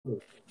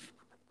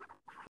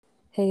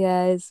Hey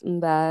guys, I'm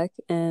back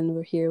and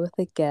we're here with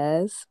a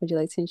guest. Would you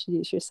like to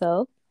introduce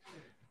yourself?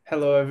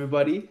 Hello,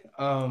 everybody.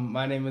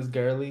 My name is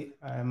Girly.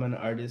 I'm an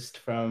artist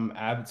from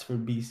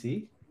Abbotsford,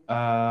 BC.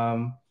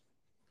 Um,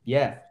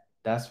 yeah,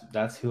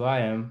 that's who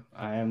I am.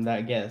 I am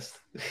that guest.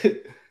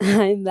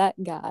 I'm that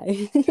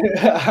guy.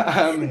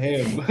 I'm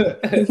him.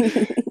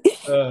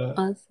 uh,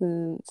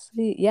 Awesome.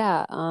 Sweet.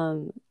 Yeah,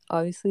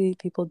 obviously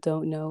people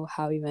don't know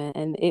how we met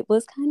and it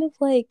was kind of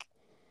like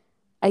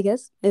I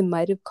guess it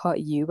might have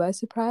caught you by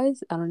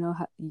surprise. I don't know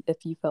how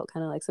if you felt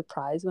kind of like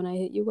surprised when I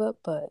hit you up,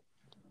 but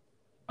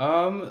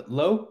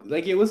low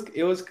like it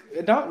was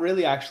not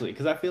really actually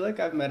because I feel like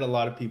I've met a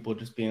lot of people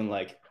just being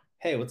like,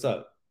 "Hey, what's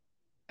up?"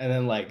 And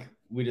then like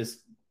we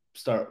just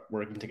start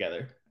working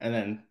together, and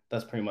then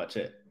that's pretty much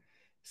it.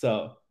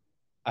 So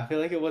I feel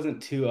like it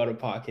wasn't too out of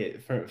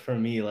pocket for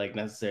me, like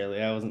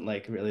necessarily. I wasn't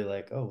like really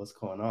like, oh, what's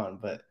going on?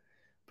 But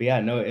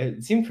yeah, no,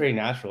 it seemed pretty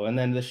natural. And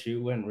then the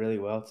shoot went really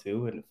well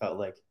too, and it felt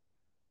like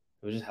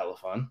it was just hella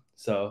fun.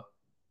 So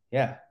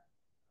yeah,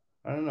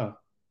 I don't know.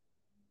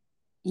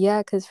 yeah,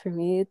 because for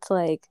me it's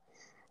like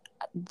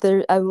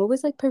there I'm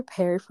always like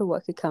prepared for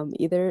what could come.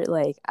 Either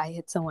like I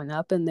hit someone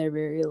up and they're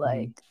very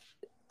Mhm.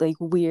 like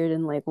weird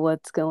and like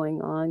what's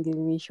going on,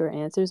 giving me short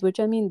answers, which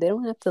I mean they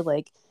don't have to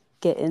like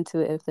get into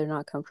it if they're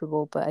not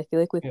comfortable, but I feel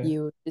like with Yeah.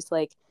 you it's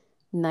like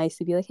nice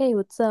to be like, hey,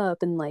 what's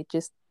up, and like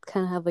just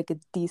kind of have like a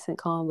decent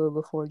combo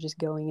before just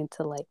going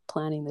into like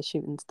planning the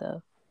shoot and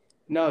stuff.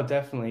 No,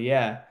 definitely,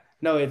 yeah.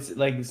 No, it's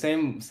like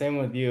same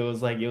with you. It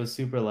was like it was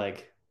super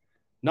like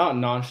not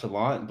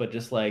nonchalant, but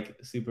just like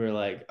super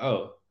like,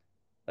 oh,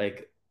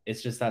 like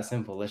it's just that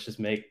simple. Let's just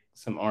make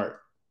some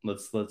art.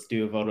 Let's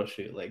do a photo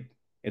shoot. Like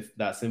it's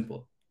that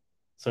simple.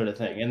 Sort of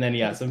thing. And then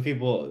yeah, some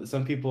people,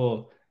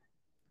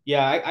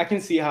 yeah, I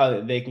can see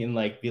how they can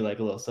like be like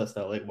a little sussed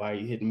out, like why are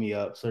you hitting me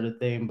up, sort of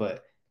thing.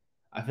 But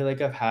I feel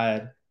like I've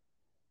had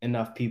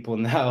enough people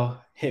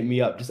now hit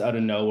me up just out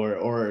of nowhere,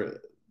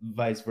 or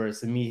vice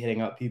versa, me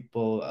hitting up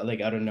people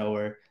like out of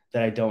nowhere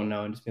that I don't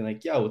know and just being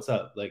like, yo, what's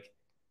up? Like,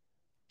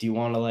 do you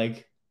want to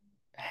like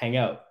hang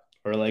out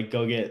or like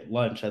go get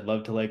lunch? I'd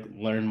love to like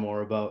learn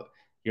more about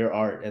your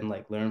art and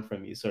like learn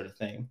from you, sort of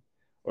thing.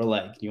 Or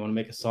like, you want to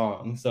make a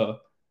song? So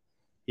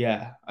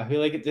yeah, I feel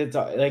like it's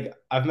like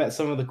I've met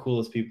some of the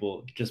coolest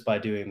people just by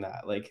doing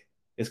that. Like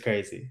it's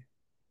crazy.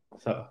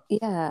 So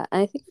Yeah,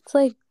 I think it's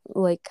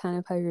like kind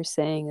of how you're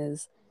saying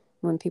is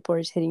when people are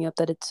just hitting you up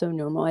that it's so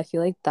normal. I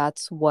feel like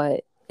that's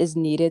what is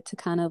needed to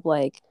kind of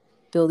like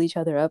build each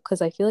other up,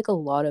 because I feel like a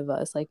lot of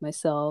us, like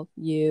myself,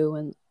 you,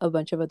 and a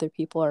bunch of other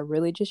people are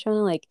really just trying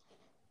to like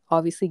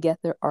obviously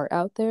get their art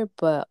out there,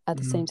 but at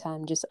the same mhm.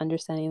 time just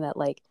understanding that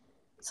like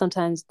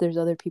sometimes there's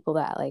other people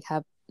that like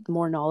have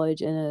more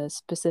knowledge in a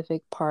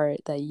specific part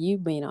that you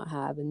may not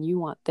have and you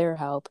want their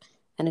help,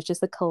 and it's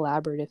just a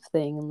collaborative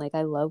thing. And like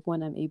I love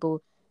when I'm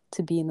able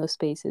to be in those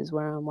spaces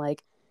where I'm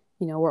like,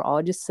 we're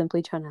all just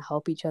simply trying to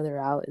help each other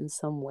out in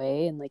some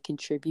way and like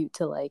contribute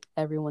to like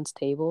everyone's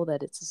table,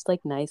 that it's just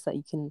like nice that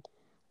you can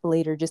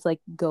later just like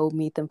go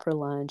meet them for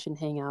lunch and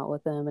hang out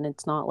with them, and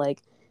it's not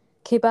like,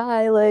 okay,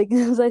 bye. Like,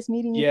 it was nice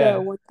meeting you for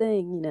that Yeah, one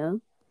thing.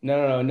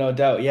 no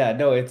doubt. Yeah,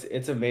 no,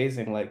 it's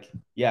amazing. Like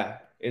yeah,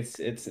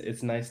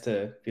 it's nice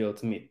to be able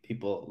to meet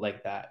people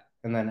like that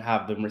and then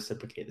have them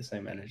reciprocate the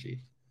same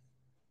energy.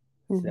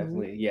 It's Mm-hmm.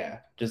 definitely yeah,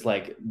 just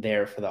like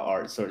there for the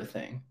art sort of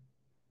thing.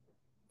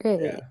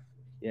 Yeah, Great.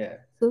 yeah.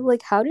 So,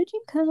 like, how did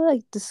you kind of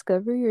like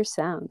discover your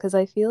sound? Because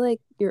I feel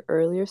like your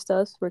earlier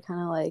stuffs were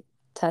kind of like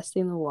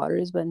testing the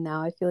waters, but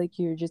now I feel like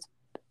you're just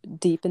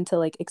deep into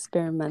like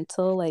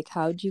experimental. Like,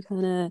 how did you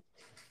kind of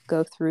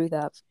go through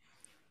that?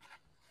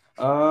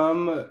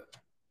 Um,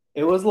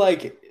 it was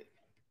like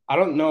I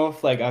don't know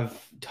if like I've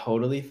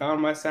totally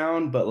found my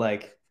sound, but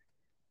like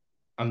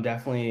I'm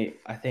definitely,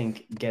 I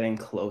think, getting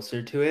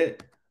closer to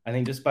it. I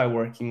think just by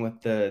working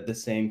with the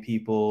same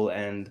people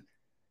and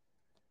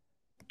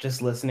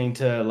just listening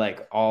to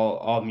like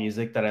all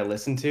music that I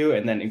listen to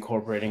and then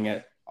incorporating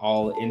it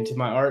all into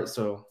my art.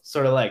 So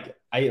sort of like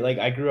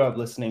I grew up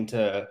listening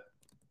to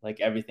like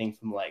everything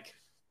from like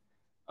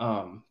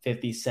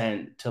 50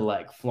 Cent to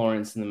like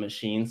Florence and the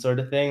Machine sort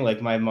of thing.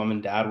 Like my mom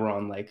and dad were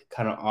on like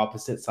kind of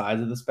opposite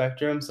sides of the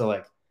spectrum. So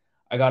like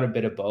I got a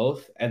bit of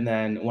both. And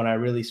then when I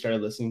really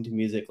started listening to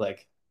music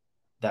like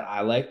that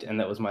I liked and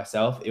that was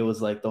myself, it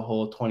was like the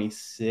whole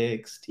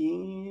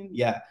 2016,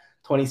 yeah,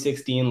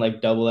 2016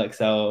 like double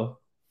XL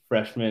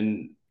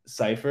freshman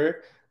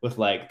cipher with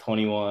like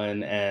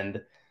 21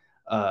 and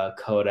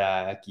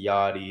Kodak,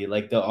 Yachty,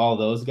 like all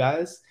those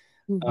guys.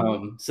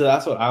 Mm-hmm. So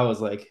that's what I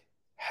was like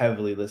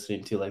heavily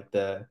listening to, like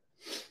the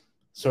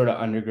sort of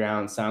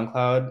underground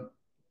SoundCloud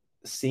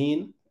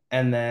scene.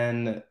 And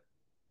then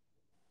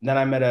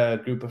I met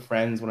a group of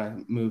friends when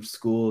I moved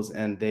schools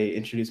and they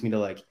introduced me to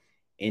like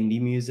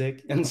indie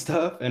music and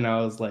stuff. And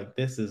I was like,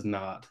 this is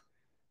not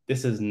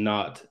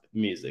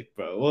music,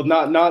 bro. Well,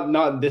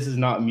 not this is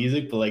not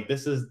music, but like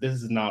this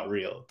is not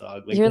real,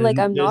 dog. Like You're like,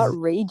 I'm not there's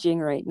raging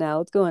right now.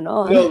 What's going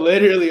on? no,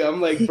 literally, I'm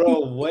like, bro,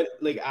 what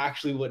like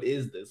actually what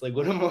is this? Like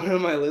what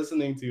am I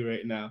listening to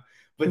right now?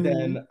 But Mm,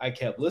 then I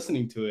kept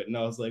listening to it and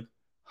I was like,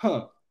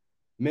 huh,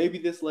 maybe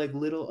this like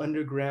little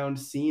underground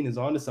scene is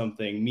onto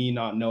something. Me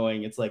not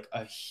knowing it's like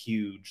a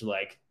huge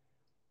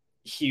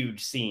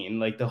scene.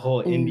 Like the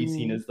whole indie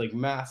scene mm, is like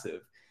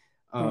massive.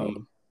 right.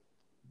 Um,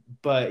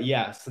 but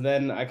yeah, so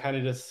then I kind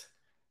of just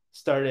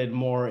started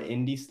more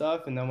indie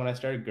stuff. And then when I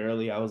started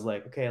Girly, I was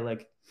like, okay,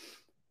 like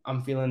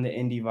I'm feeling the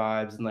indie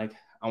vibes and like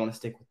I want to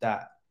stick with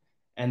that.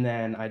 And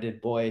then I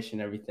did Boyish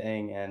and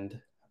everything, and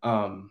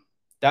um,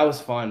 that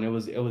was fun. It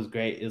was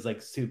great. It was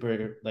like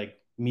super like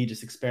me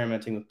just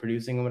experimenting with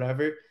producing or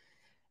whatever.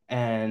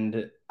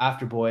 And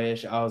after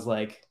Boyish, I was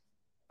like,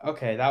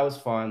 okay, that was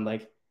fun.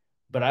 Like,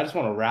 but I just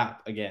want to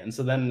rap again.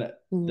 So then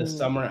the Mm,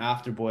 summer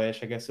after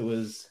Boyish, I guess it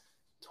was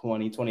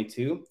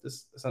 2022,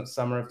 this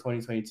summer of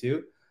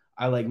 2022,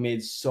 I like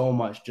made so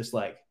much just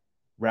like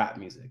rap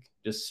music,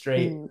 just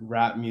straight mm,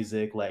 rap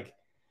music, like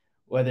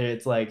whether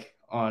it's like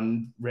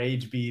on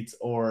rage beats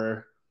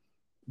or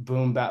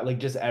boom bap, like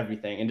just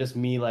everything, and just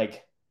me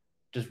like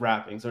just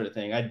rapping sort of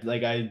thing.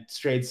 I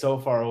strayed so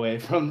far away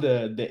from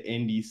the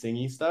indie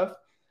singy stuff,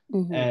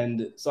 mm-hmm,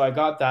 and so I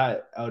got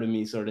that out of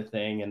me sort of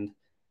thing. And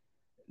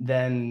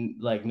then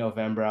like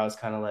November, I was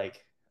kind of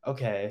like,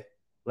 okay,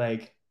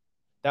 like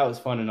that was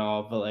fun and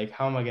all, but like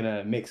how am I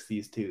gonna mix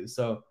these two?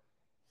 So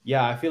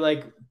yeah, I feel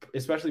like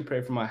especially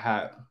Pray for My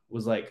Hat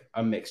was like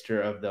a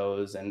mixture of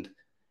those and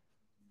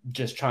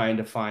just trying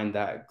to find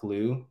that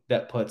glue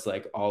that puts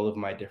like all of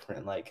my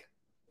different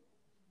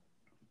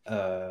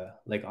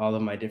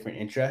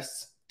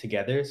interests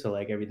together. So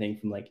like everything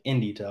from like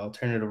indie to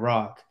alternative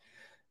rock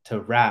to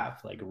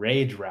rap, like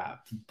rage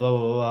rap, blah,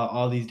 blah, blah,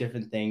 all these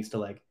different things to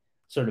like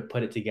sort of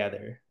put it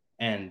together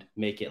and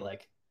make it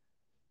like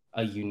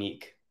a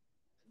unique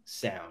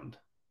sound,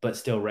 but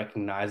still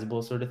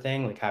recognizable sort of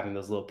thing, like having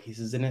those little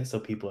pieces in it. So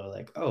people are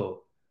like,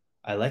 oh,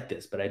 I like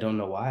this, but I don't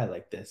know why I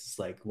like this. It's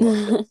like,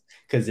 well,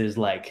 because there's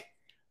like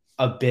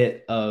a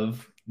bit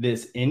of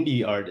this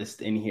indie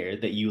artist in here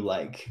that you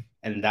like,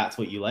 and that's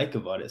what you like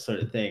about it, sort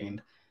of thing.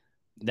 And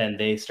then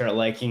they start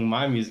liking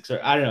my music. So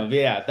I don't know. But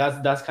yeah,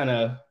 that's kind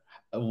of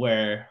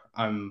where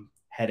I'm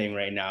heading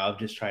right now. I'm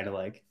just trying to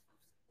like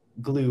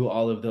glue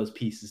all of those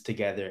pieces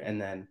together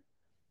and then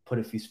put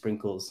a few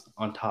sprinkles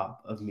on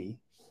top of me,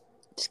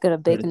 just gotta sort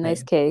bake a of nice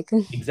thing. cake.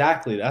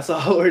 Exactly. That's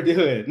all we're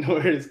doing.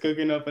 We're just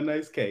cooking up a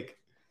nice cake.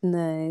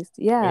 Nice.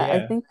 But Yeah, I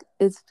yeah. think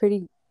it's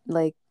pretty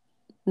like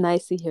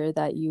nice to hear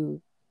that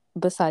you,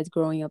 besides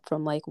growing up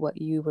from like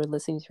what you were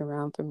listening to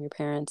around from your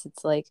parents,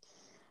 it's like,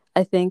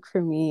 I think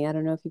for me, I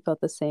don't know if you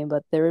felt the same,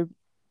 but there have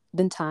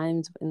been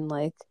times in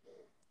like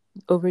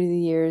over the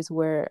years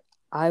where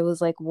I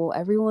was like, well,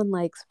 everyone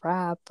likes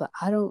rap, but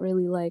I don't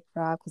really like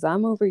rap because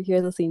I'm over here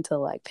listening to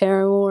like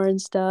Paramore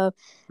and stuff.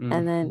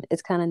 And then Mm.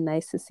 it's kind of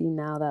nice to see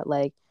now that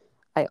like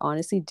I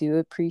honestly do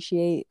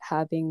appreciate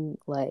having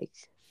like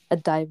a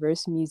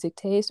diverse music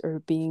taste or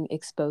being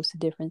exposed to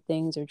different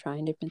things or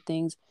trying different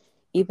things,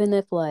 even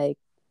if like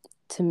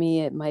to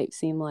me it might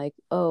seem like,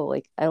 oh,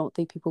 like I don't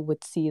think people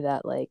would see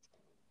that like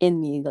in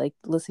me, like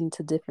listening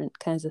to different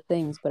kinds of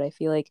things. But I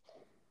feel like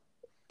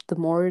the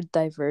more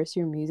diverse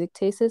your music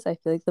taste is, I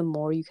feel like the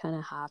more you kind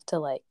of have to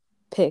like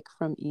pick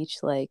from each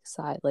like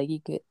side. Like you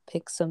could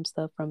pick some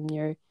stuff from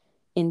your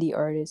indie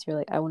artist. You're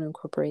like, I want to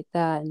incorporate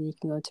that, and you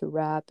can go to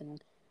rap,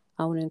 and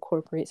I want to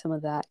incorporate some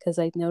of that because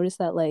I noticed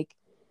that like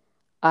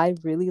I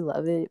really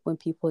love it when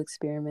people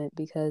experiment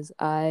because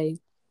I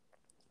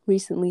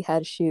recently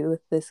had a shoot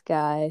with this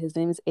guy. His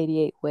name is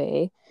 88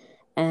 Way,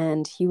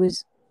 and he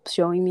was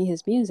showing me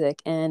his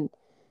music, and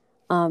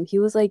he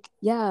was like,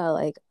 yeah,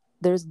 like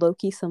there's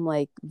low-key some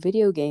like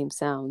video game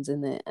sounds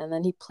in it. And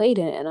then he played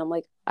it and I'm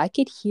like, I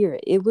could hear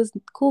it. It was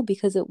cool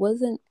because it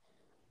wasn't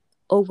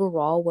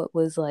overall what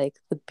was like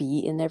the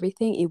beat and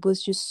everything. It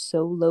was just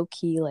so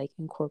low-key like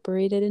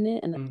incorporated in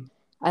it. And Mm.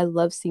 I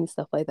love seeing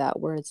stuff like that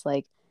where it's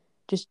like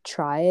just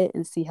try it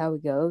and see how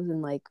it goes.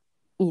 And like,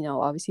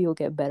 obviously you'll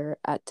get better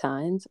at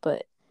times,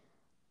 but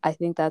I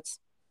think that's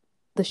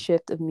the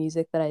shift of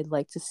music that I'd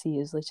like to see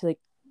is like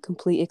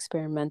complete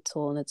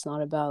experimental and it's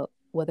not about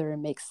whether it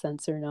makes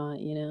sense or not.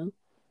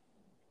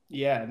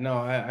 Yeah, no,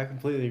 I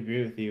completely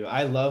agree with you.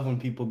 I love when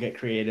people get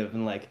creative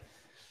and like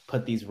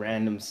put these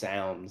random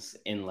sounds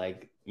in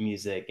like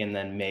music and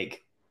then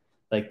make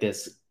like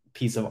this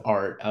piece of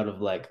art out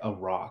of like a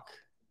rock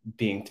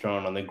being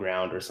thrown on the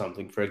ground or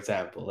something, for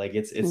example. Like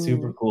it's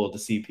super Mm, cool to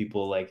see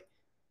people like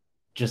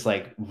just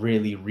like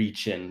really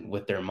reach in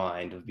with their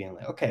mind of being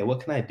like, okay,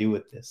 what can I do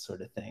with this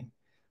sort of thing?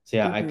 So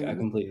yeah, I mm-hmm.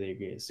 completely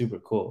agree. It's super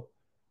cool.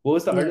 What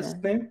was the Yeah.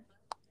 artist's name?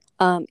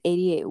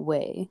 88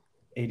 Way.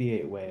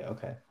 88 Way.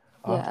 Okay.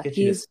 I'll have to Yeah, get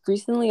you to. he's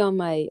recently on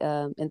my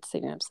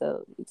Instagram,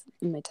 so it's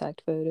in my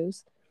tagged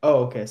photos.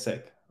 Oh, okay,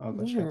 sick. I'll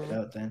go check it Yeah.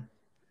 out then.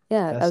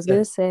 Yeah, I That's was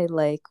gonna sick. say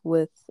like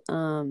with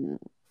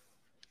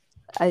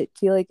I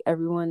feel like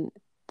everyone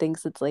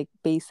thinks it's like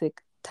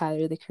basic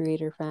Tyler the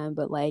Creator fan,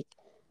 but like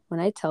when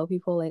I tell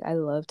people like I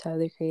love Tyler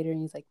the Creator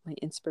and he's like my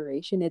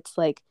inspiration, it's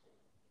like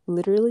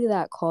literally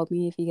that Call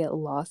Me If You Get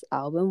Lost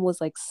album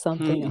was like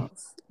something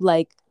else.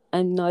 Like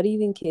I'm not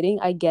even kidding.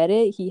 I get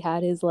it. He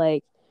had his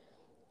like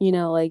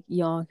like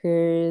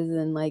Yonkers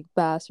and like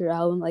Bastard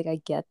album. Like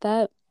I get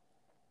that,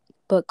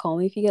 but Call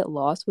Me If You Get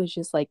Lost was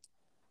just like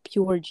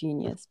pure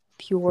genius,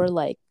 pure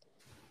like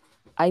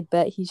I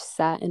bet he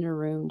sat in a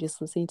room just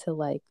listening to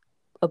like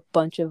a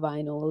bunch of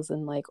vinyls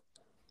and like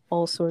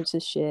all sorts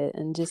of shit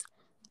and just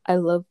I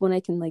love when I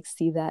can like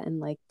see that in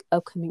like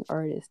upcoming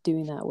artists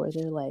doing that where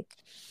they're like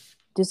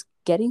just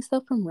getting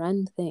stuff from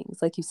random things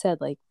like you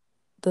said like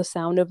the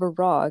sound of a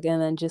rock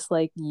and then just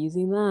like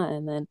using that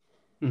and then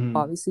Mhm.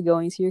 obviously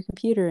going to your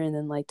computer and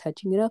then like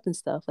touching it up and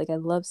stuff like I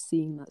love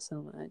seeing that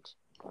so much.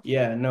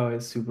 Yeah, no,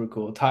 it's super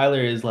cool.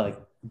 Tyler is like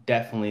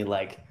definitely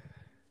like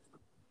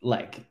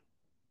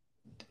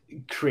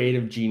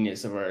creative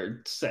genius of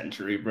our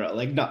century, bro.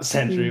 Like not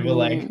century, but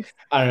like Mm-hmm.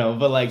 I don't know,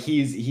 but like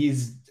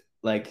he's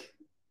like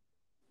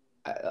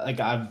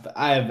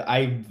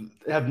I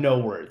have no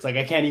words. Like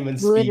I can't even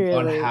speak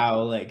on Literally.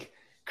 how like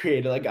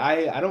creative. Like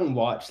I don't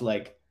watch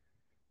like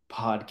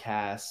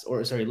podcasts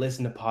or sorry,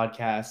 listen to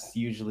podcasts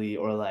usually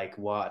or like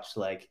watch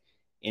like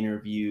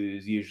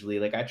interviews usually.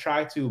 Like I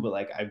try to, but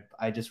like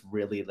I just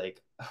really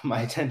like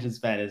my attention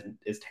span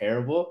is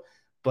terrible.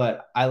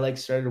 But I like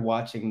started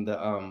watching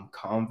the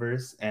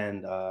Converse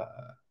and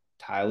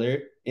Tyler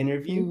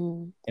interview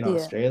Mm-hmm. in Yeah.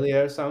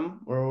 Australia or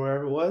some or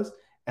wherever it was.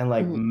 And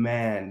like, Mm-hmm.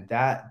 man,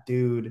 that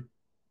dude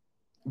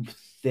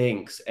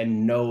thinks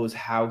and knows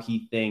how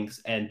he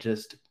thinks and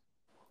just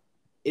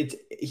it's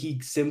he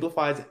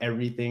simplifies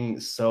everything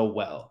so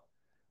well.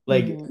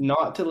 Like Mm-hmm.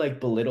 not to like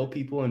belittle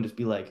people and just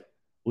be like,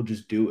 we'll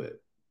just do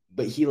it.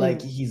 But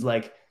Mm-hmm. he's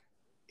like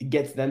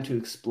gets them to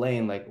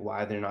explain like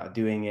why they're not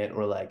doing it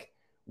or like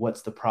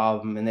what's the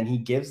problem. And then he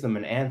gives them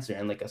an answer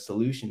and like a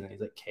solution. And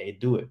he's like, okay,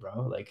 do it,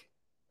 bro. Like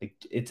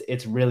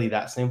it's really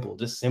that simple.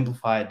 Just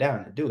simplify it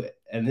down and do it.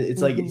 And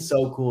it's like Mm-hmm. it's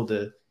so cool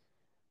to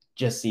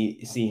just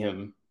see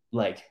him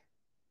like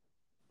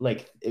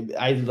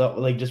I love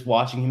like just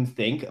watching him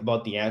think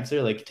about the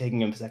answer, like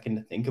taking him a second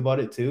to think about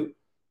it too,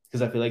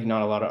 because I feel like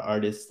not a lot of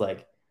artists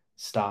like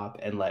stop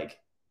and like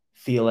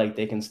feel like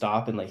they can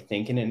stop and like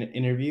think in an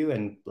interview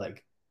and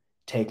like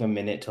take a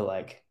minute to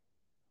like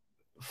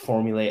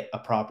formulate a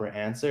proper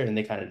answer, and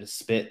they kind of just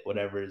spit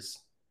whatever's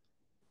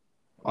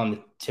on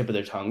the tip of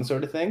their tongue,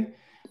 sort of thing.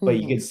 But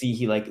you Mm-hmm. could see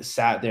he like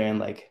sat there and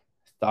like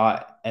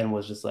thought and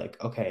was just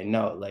like, okay,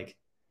 no, like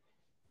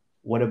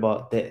what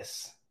about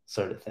this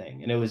sort of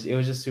thing? And it was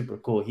just super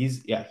cool.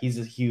 He's a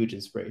huge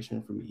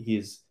inspiration for me.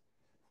 He's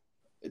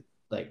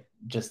like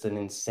just an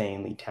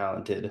insanely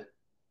talented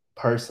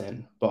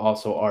person, but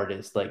also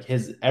artist. Like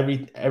his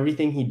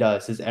everything he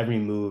does, his every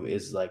move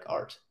is like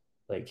art.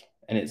 Like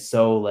and it's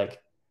so like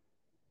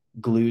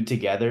glued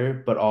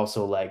together, but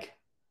also like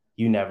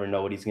you never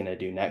know what he's gonna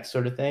do next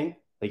sort of thing.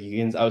 Like you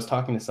can I was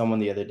talking to someone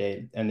the other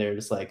day and they're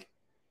just like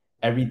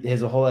every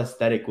his whole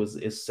aesthetic was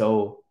is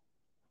so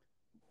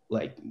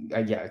like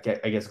yeah,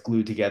 I guess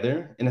glued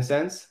together in a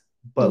sense,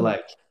 but Mm-hmm.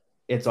 like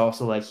it's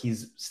also like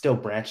he's still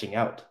branching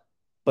out.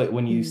 But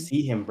when you Mm-hmm.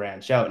 see him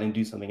branch out and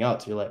do something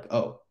else, you're like,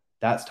 oh,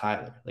 that's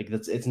Tyler. Like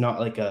that's it's not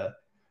like a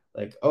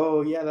like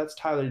oh yeah, that's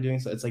Tyler doing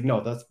so. It's like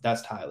no,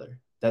 that's Tyler.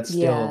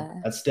 Yeah.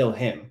 That's still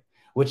him,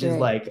 which is Right.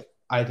 like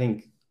I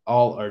think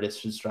all artists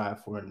should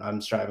strive for, and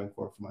I'm striving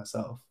for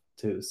myself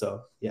too.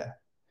 So yeah,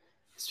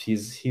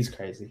 he's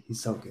crazy.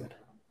 He's so good.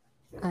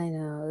 I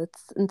know.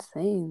 It's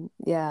insane.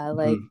 Yeah,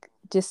 like Mhm.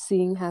 just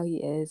seeing how he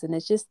is and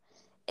it's just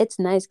it's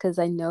nice because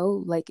I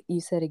know like you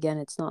said again,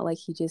 it's not like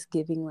he just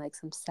giving like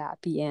some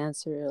sappy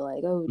answer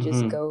like, oh,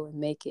 just Mhm. go and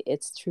make it.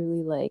 It's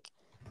truly like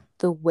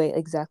the way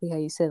exactly how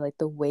you said, like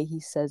the way he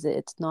says it.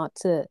 It's not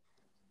to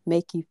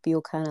make you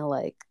feel kind of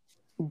like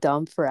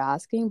dumb for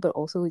asking, but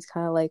also he's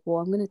kind of like, well,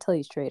 I'm gonna tell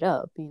you straight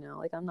up,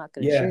 like I'm not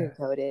gonna Yeah,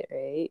 sugarcoat it,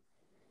 right?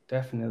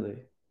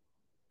 definitely.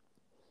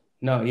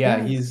 No,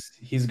 yeah, Yes.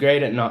 he's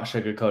great at not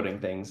sugarcoating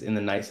things in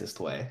the nicest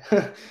way.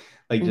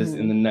 Like just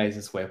in Mm-hmm. the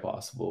nicest way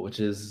possible,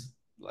 which is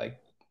like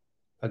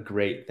a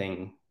great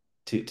thing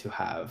to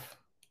have.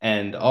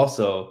 And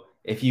also,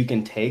 if you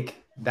can take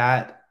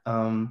that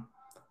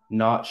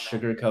not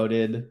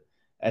sugar-coated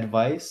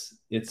advice,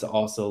 it's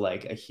also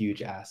like a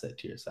huge asset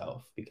to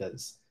yourself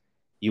because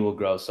you will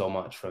grow so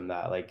much from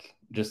that. Like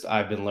just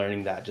I've been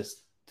learning that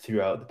just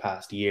throughout the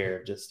past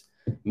year, just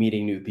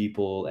meeting new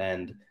people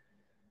and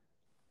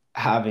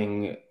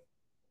having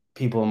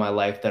people in my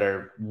life that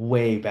are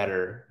way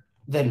better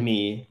than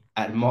me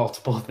at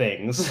multiple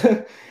things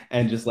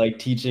and just like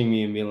teaching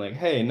me and being like,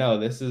 hey, no,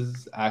 this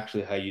is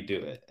actually how you do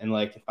it. And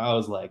like if I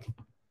was like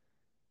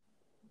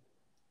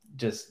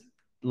just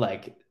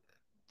like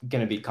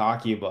gonna be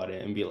cocky about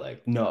it and be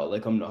like, no,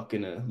 like I'm not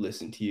gonna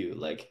listen to you,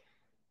 like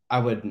I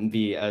wouldn't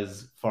be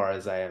as far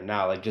as I am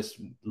now, like just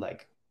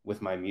like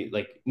with my music,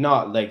 like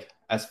not like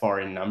as far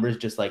in numbers,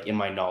 just like in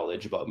my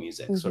knowledge about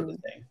music sort of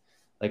Mm-hmm. thing.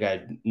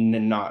 Like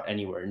not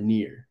anywhere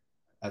near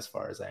as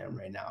far as I am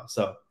right now.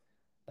 So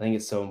I think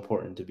it's so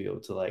important to be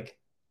able to like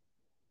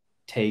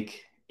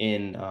take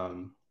in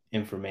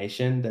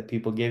information that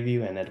people give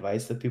you and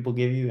advice that people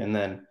give you, and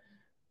then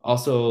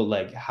also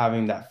like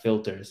having that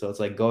filter. So it's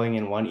like going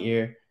in one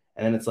ear,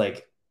 and then it's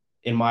like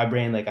in my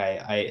brain, like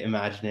I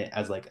imagine it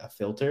as like a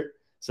filter.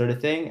 sort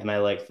of thing. And I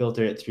like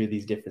filter it through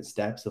these different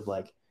steps of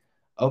like,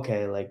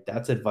 okay, like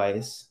that's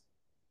advice.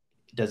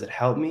 Does it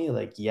help me?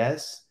 Like,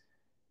 yes.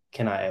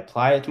 Can I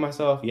apply it to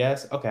myself?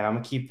 Yes. Okay, I'm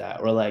gonna keep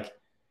that. Or like,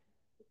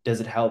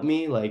 does it help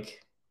me? Like,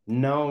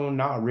 no,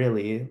 not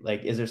really.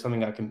 Like, is there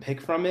something I can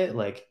pick from it?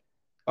 Like,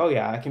 oh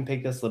yeah, I can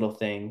pick this little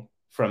thing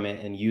from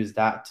it and use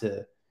that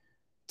to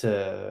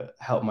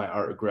help my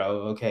art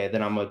grow. Okay,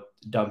 then I'm gonna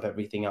dump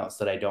everything else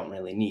that I don't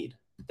really need.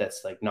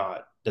 That's like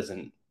not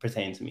doesn't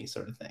pertain to me,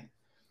 sort of thing.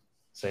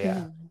 So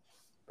yeah, Hmm.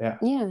 yeah.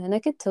 Yeah, and I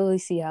could totally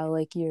see how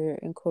like you're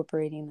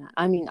incorporating that.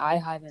 I mean, I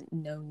haven't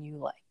known you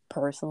like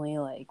personally,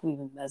 like we've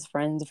been best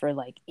friends for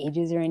like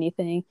ages or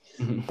anything,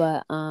 Mhm.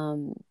 but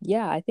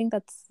yeah, I think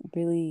that's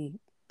really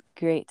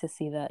great to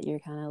see that you're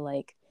kind of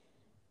like,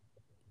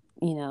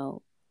 you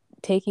know,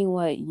 taking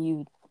what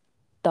you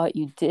thought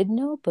you did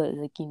know, but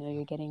like,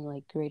 you're getting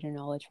like greater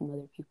knowledge from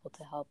other people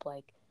to help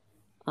like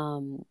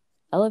um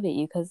elevate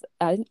you, because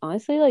I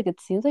honestly, like,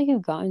 it seems like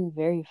you've gotten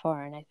very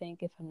far, and I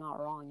think, if I'm not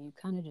wrong, you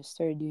kind of just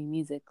started doing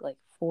music like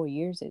 4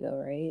 years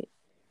ago, right?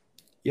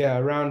 Yeah,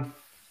 around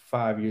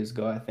 5 years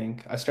ago, I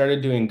think I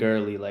started doing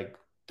Girly like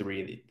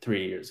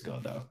three years ago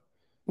though.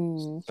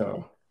 Okay.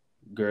 So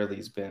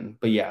Girly's been,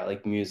 but yeah,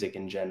 like music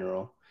in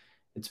general,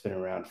 it's been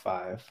around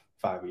 5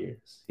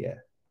 years. Yeah,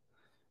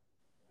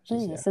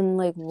 just yeah. Nice. And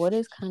like, what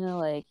is kind of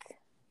like,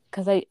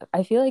 because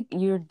I feel like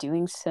you're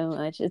doing so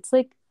much. It's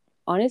like,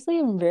 honestly,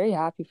 I'm very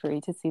happy for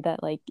you to see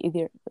that, like,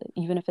 either,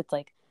 even if it's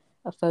like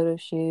a photo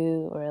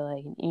shoot or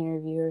like an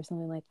interview or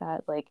something like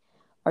that, like,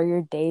 are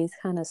your days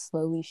kind of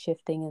slowly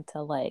shifting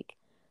into like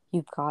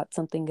you've got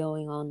something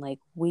going on like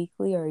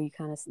weekly, or are you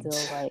kind of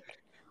still like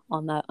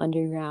on that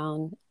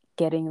underground,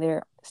 getting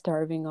there,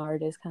 starving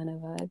artist kind of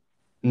vibe?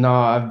 No,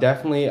 I've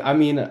definitely, I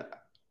mean,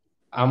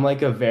 I'm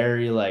like a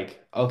very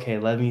like, okay,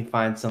 let me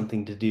find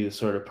something to do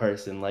sort of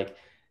person. Like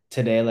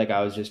today, like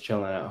I was just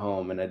chilling at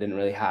home and I didn't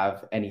really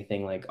have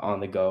anything like on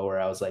the go where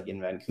I was like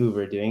in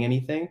Vancouver doing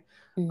anything.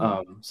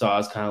 Mm-hmm. So I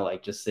was kind of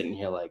like just sitting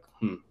here like,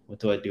 what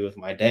do I do with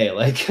my day?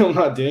 Like I'm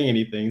not doing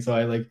anything. So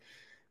I like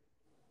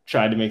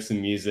tried to make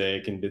some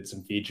music and did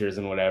some features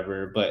and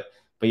whatever. But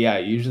yeah,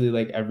 usually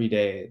like every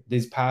day,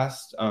 this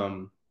past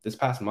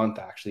month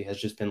actually has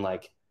just been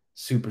like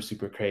super,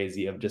 super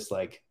crazy of just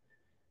like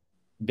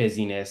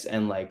busyness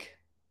and like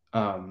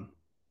um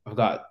I've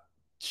got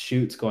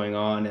shoots going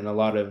on and a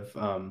lot of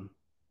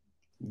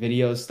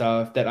video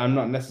stuff that I'm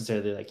not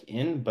necessarily like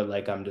in, but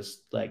like I'm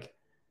just like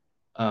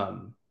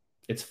um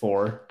it's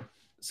for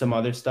some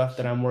other stuff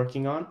that I'm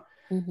working on.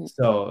 Mm-hmm.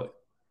 So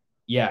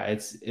yeah,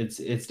 it's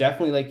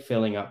definitely like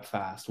filling up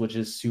fast, which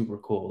is super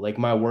cool. Like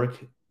my work,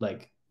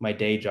 like my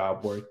day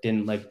job work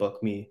didn't like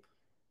book me,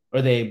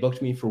 or they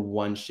booked me for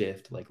one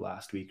shift like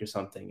last week or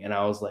something. And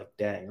I was like,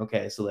 dang,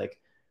 okay, so like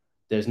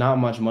there's not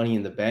much money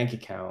in the bank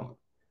account,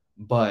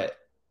 but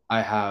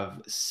I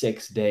have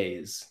 6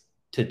 days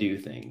to do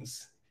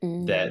things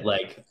Mm-hmm. that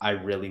like I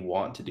really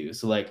want to do.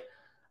 So like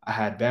I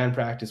had band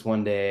practice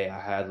one day, I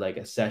had like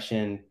a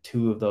session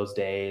 2 of those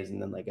days,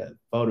 and then like a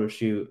photo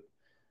shoot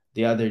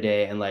the other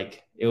day, and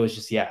like it was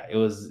just yeah,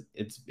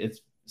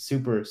 it's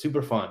super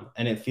super fun,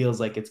 and it feels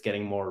like it's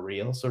getting more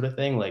real sort of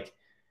thing. Like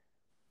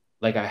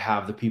I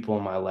have the people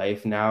in my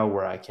life now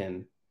where I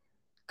can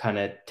kind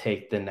of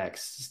take the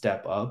next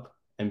step up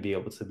and be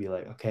able to be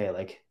like, okay,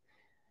 like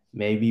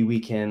maybe we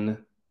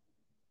can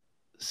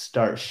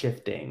start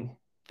shifting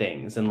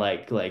things and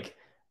like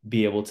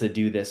be able to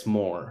do this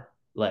more,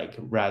 like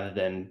rather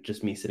than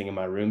just me sitting in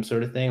my room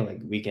sort of thing. Like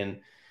we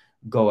can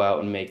go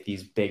out and make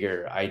these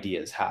bigger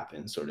ideas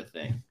happen sort of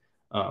thing.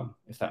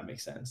 If that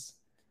makes sense.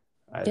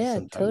 I Yeah,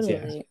 sometimes, yeah.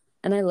 totally.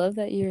 And I love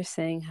that you're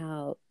saying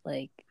how,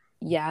 like,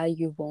 yeah,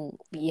 you won't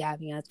be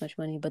having as much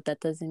money, but that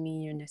doesn't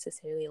mean you're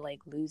necessarily like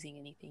losing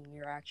anything.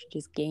 You're actually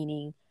just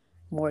gaining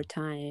more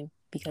time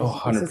Oh,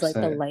 because this is like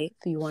the 100%. life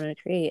you want to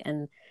create.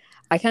 And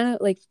I kind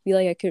of like feel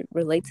like I could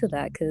relate to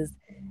that because,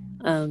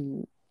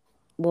 um,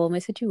 well, my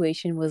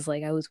situation was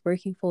like I was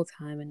working full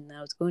time and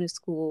I was going to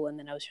school, and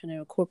then I was trying to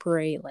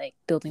incorporate like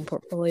building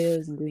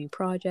portfolios and doing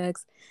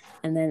projects.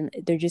 And then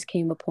there just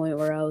came a point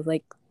where I was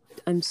like,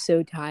 I'm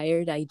so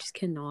tired. I just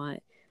cannot.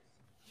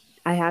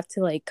 I have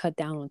to like cut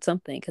down on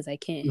something because I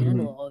can't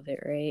handle Mhm. all of it,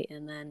 right?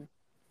 And then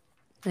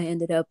I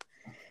ended up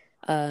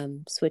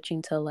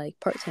switching to like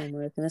part-time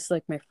work, and this is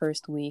like my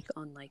first week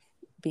on like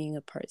being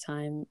a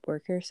part-time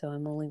worker, so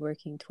I'm only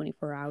working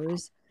 24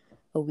 hours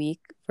a week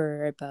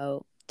for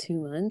about 2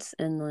 months.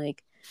 And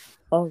like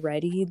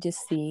already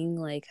just seeing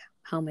like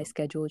how my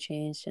schedule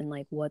changed and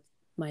like what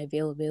my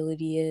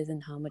availability is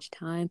and how much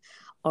time,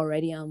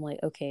 already I'm like,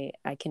 okay,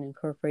 I can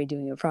incorporate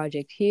doing a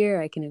project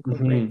here, I can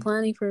incorporate Mhm.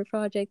 planning for a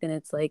project. And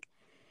it's like,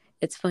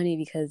 it's funny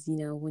because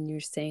when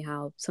you're saying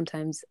how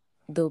sometimes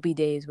there'll be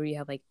days where you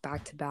have like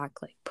back to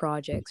back like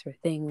projects or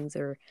things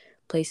or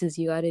places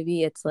you got to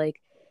be, it's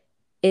like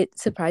it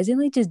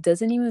surprisingly just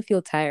doesn't even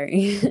feel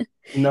tiring.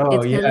 No,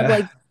 It's kind of yeah.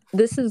 like,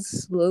 this is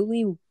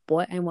slowly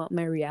what I want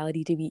my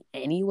reality to be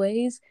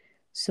anyways,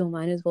 so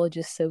might as well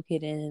just soak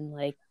it in and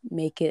like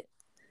make it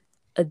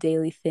a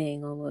daily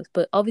thing almost,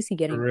 but obviously For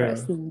getting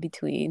rest real. in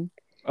between.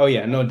 Oh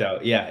yeah, no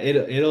doubt. Yeah,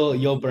 it'll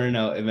you'll burn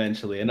out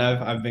eventually. And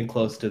I've been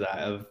close to that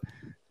of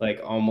like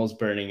almost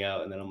burning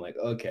out and then I'm like,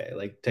 okay,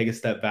 like take a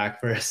step back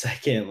for a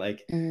second.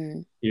 Like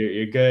Mm,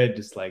 you're good,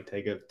 just like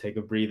take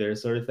a breather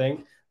sort of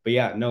thing. But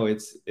yeah, no,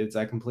 it's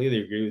I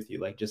completely agree with you.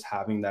 Like just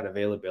having that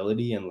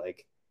availability and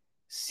like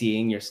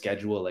seeing your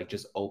schedule like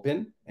just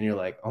open and you're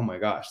like, oh my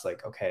gosh,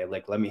 like okay,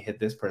 like let me hit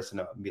this person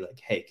up and be like,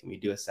 hey, can we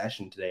do a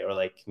session today? Or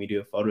like can we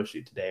do a photo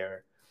shoot today?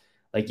 Or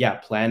like yeah,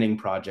 planning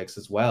projects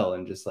as well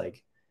and just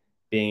like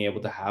being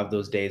able to have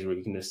those days where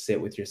you can just sit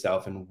with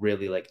yourself and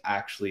really like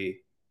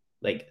actually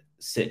like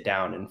sit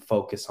down and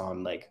focus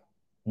on like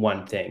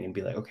one thing and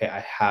be like, okay, I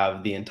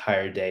have the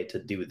entire day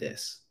to do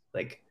this.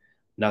 Like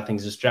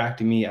nothing's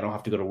distracting me. I don't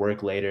have to go to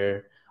work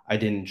later. I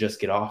didn't just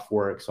get off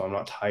work, so I'm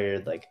not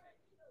tired. Like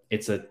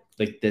it's a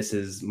like this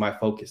is my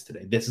focus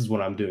today. This is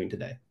what I'm doing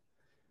today.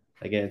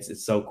 Again,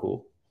 it's so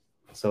cool.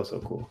 So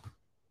cool.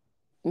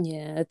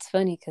 yeah, it's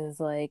funny because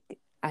like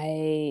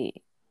I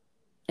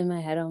in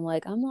my head I'm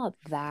like I'm not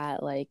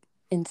that like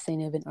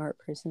insane of an art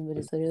person, but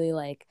it's literally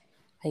like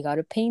I got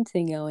a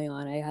painting going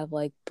on. I have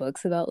like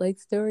books about like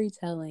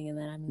storytelling, and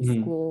then I'm in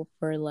Mm-hmm. school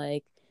for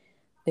like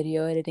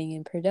video editing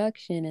and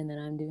production, and then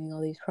I'm doing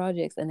all these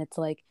projects, and it's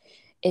like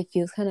it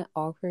feels kind of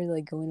awkward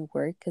like going to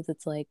work because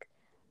it's like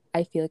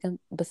I feel like I'm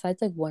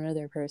besides like one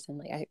other person,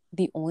 like I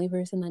the only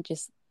person that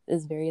just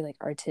is very like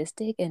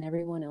artistic, and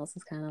everyone else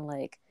is kind of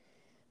like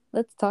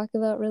let's talk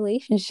about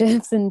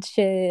relationships and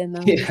shit. And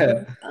I'm just Yeah. like,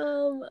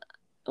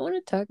 I want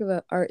to talk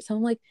about art. So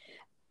I'm like,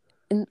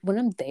 and when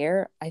I'm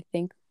there, I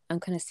think I'm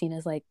kind of seen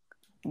as like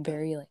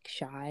very like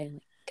shy and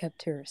like, kept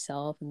to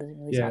herself and doesn't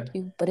really talk Yeah. to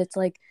you. But it's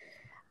like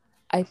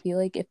I feel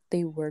like if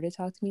they were to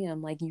talk to me,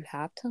 I'm like, you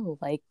have to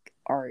like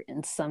art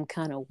in some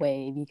kind of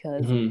way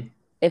because Mm-hmm.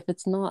 if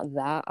it's not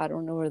that, I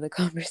don't know where the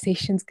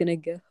conversation's gonna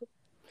go.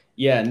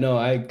 Yeah, no,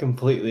 I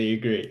completely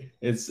agree.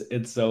 It's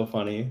so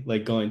funny,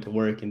 like going to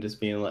work and just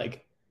being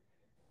like,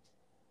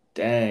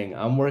 dang,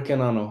 I'm working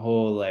on a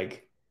whole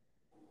like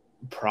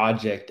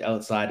project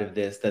outside of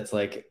this that's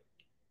like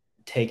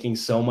taking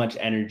so much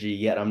energy,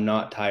 yet I'm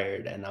not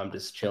tired and I'm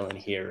just chilling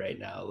here right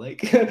now.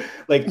 Like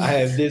like I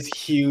have this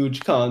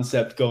huge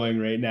concept going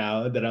right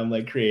now that I'm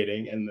like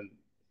creating and then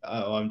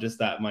oh, I'm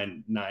just at my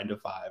 9 to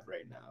 5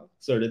 right now,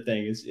 sort of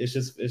thing. It's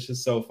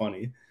just so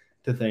funny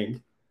to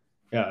think.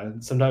 Yeah,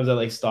 sometimes I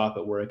like stop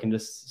at work and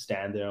just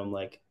stand there. I'm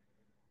like,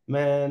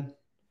 man,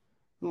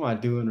 what am I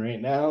doing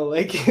right now?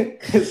 Like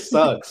it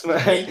sucks,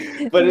 man.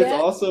 But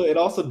Yeah. it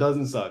also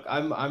doesn't suck.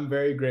 I'm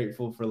very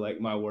grateful for like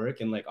my work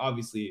and like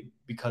obviously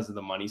because of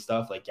the money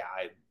stuff, like yeah,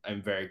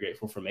 I'm very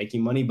grateful for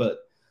making money, but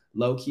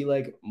low key,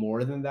 like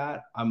more than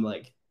that, I'm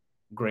like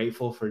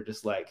grateful for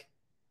just like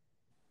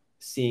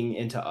seeing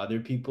into other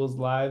people's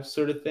lives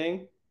sort of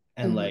thing.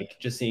 And Mm-hmm. like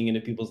just seeing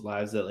into people's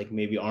lives that like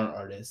maybe aren't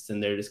artists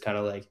and they're just kind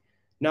of like,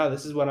 no,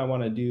 this is what I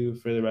want to do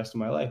for the rest of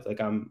my life. Like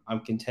I'm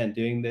content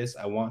doing this.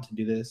 I want to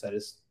do this. I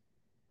just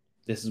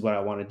this is what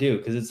I want to do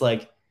because it's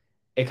like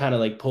it kind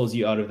of like pulls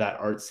you out of that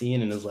art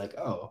scene and is like,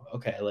 oh,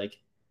 okay, like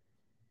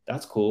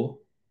that's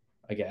cool,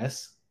 I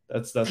guess.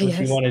 That's what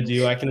you Yes. want to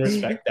do. I can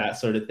respect that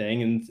sort of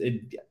thing.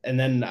 And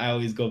then I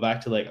always go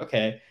back to like,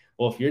 okay,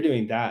 well, if you're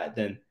doing that,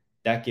 then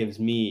that gives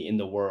me in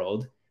the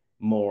world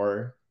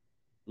more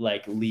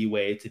like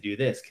leeway to do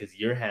this because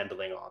you're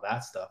handling all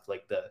that stuff,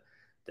 like the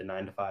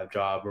 9 to 5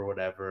 job or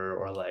whatever,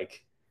 or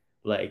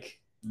like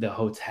the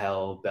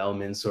hotel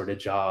bellman sort of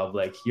job.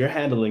 Like you're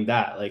handling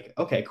that. Like,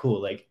 okay,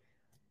 cool. Like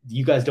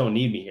you guys don't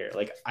need me here.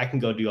 Like I can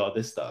go do all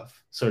this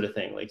stuff, sort of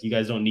thing. Like you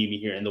guys don't need me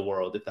here in the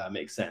world, if that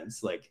makes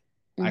sense. Like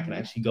I can Mm-hmm.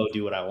 actually go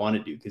do what I want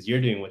to do because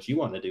you're doing what you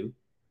want to do.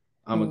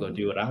 I'm gonna go Mm-hmm.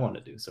 do what I want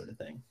to do, sort of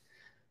thing.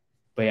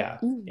 But yeah,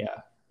 Mm.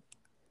 yeah,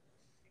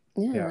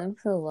 Yeah, yeah, that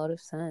makes a lot of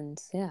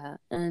sense. Yeah.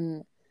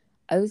 And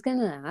I was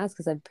gonna ask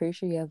because I'm pretty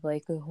sure you have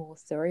like a whole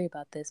story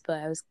about this, but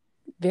I was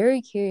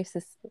very curious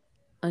to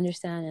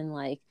understand and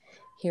like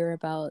hear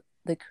about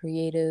the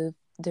creative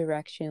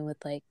direction with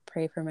like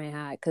Pray for My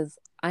Hat because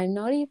I'm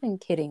not even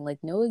kidding, like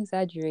no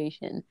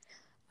exaggeration.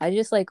 I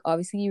just like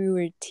obviously you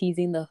were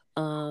teasing the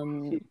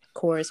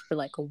chorus for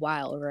like a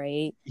while,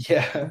 right?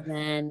 yeah. And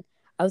then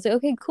I was like,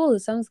 okay, cool.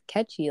 This sounds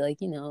catchy. Like,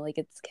 like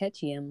it's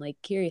catchy. I'm like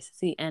curious to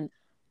see. And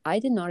I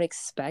did not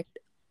expect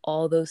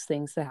all those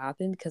things to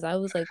happen because I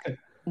was like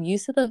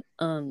used to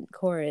the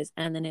chorus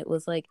and then it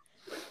was like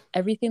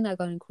everything that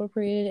got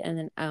incorporated and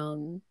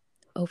then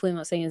hopefully I'm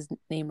not saying his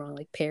name wrong,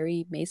 like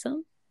Perry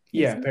Mason.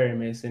 Yeah, Mason? Perry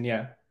Mason.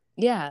 Yeah,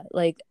 Yeah,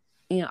 like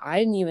I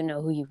didn't even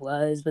know who he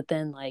was, but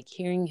then like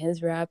hearing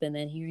his rap and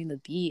then hearing the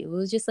beat, it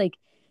was just like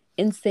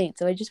insane.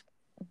 So I just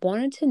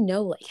wanted to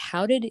know like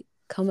how did it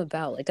come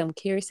about? Like I'm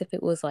curious if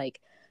it was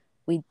like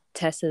we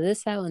tested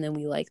this out and then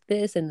we liked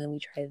this and then we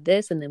tried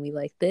this and then we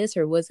liked this,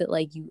 or was it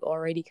like you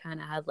already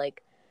kind of had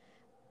like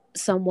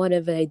somewhat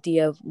of an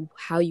idea of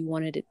how you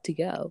wanted it to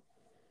go?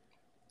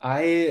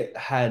 I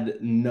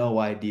had no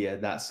idea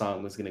that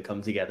song was gonna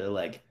come together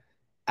like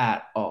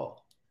at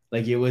all.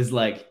 Like it was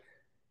like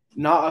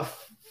not a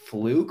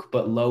fluke,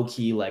 but low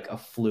key like a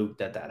fluke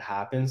that that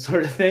happened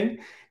sort of thing.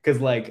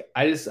 Because like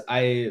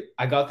I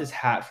got this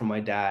hat from my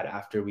dad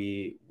after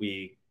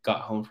we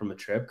got home from a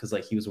trip because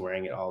like he was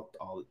wearing it all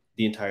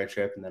the entire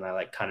trip, and then I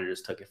like kind of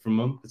just took it from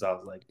him because I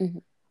was like,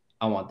 Mhm.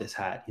 I want this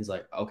hat. He's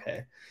like,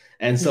 okay,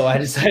 and so I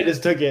just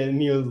took it,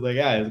 and he was like,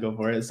 yeah, let's go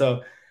for it.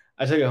 So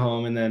I took it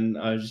home, and then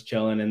I was just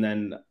chilling, and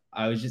then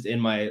I was just in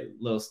my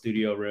little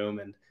studio room,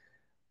 and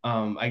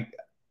um I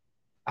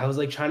I was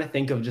like trying to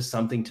think of just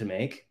something to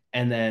make.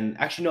 And then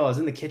actually, no, I was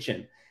in the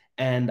kitchen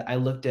and I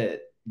looked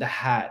at the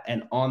hat,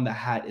 and on the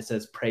hat it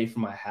says pray for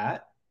my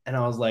hat. And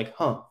I was like,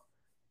 huh,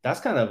 that's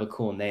kind of a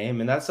cool name.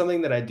 And that's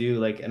something that I do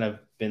like, and I've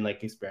been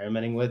like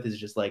experimenting with is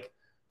just like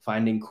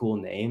finding cool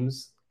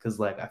names. Cause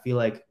like I feel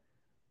like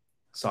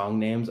song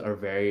names are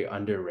very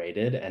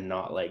underrated and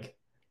not like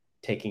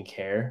taken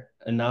care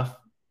enough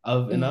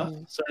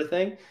Mhm. sort of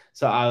thing.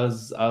 So I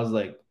was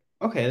like,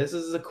 okay, this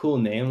is a cool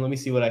name. Let me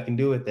see what I can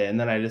do with it. And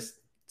then I just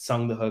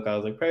sung the hook. I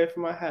was like, pray for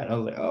my hat. I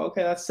was like, oh,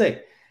 okay, that's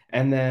sick.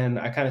 And then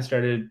I kind of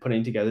started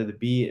putting together the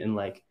beat, and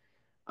like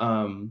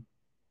um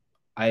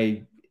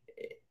I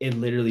it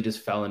literally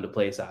just fell into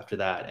place after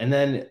that. And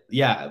then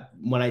yeah,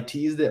 when I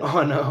teased it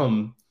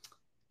on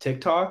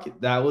TikTok,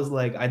 that was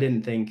like I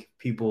didn't think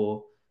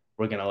people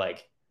were gonna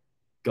like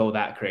go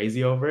that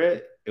crazy over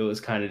it. It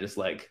was kind of just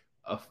like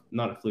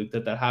not a fluke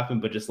that that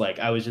happened, but just like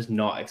I was just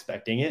not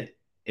expecting it.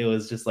 It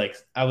was just like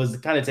I was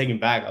kind of taken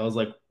back. I was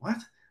like, "What?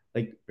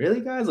 Like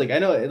really, guys? Like I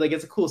know like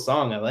it's a cool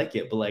song, I like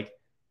it, but like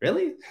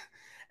really?"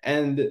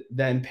 And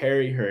then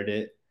Perry heard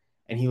it,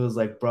 and he was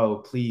like, "Bro,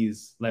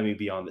 please let me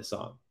be on this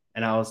song."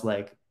 And I was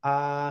like,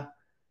 I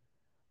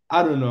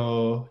don't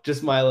know.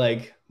 Just my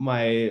like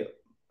my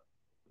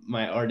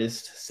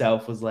artist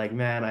self was like,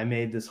 "Man, I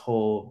made this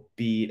whole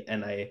beat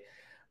and I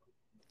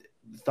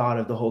thought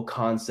of the whole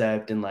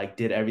concept and like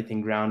did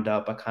everything ground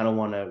up. I kind of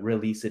want to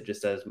release it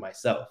just as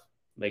myself,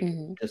 like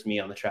Mhm. just me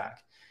on the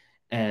track."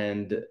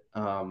 And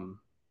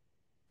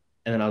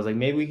and then I was like,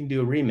 maybe we can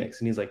do a remix.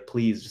 And he's like,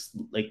 please just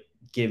like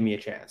give me a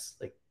chance.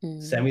 Like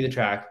send Mhm. me the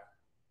track,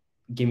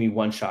 give me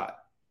one shot.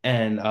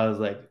 And I was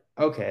like,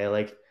 okay,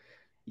 like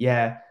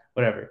yeah,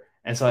 whatever.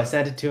 And so I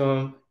sent it to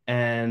him,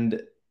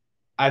 and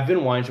I've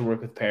been wanting to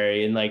work with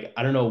Perry, and like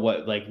I don't know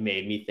what like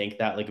made me think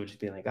that, like it was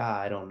just being like,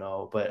 I don't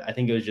know, but I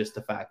think it was just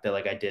the fact that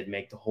like I did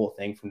make the whole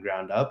thing from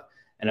ground up,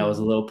 and I was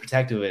a Mhm. little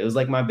protective of it. It was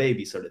like my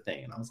baby sort of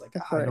thing, and I was like,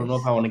 Of I don't know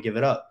if I course. want to give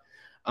it up.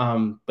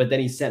 But then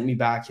he sent me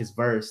back his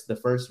verse, the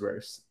first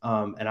verse,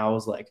 and I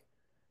was like,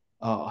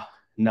 oh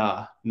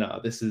nah,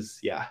 this is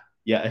yeah,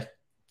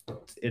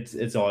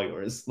 it's all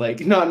yours. Like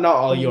not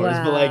all yours,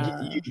 but like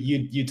Wow.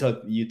 you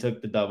took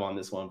the dub on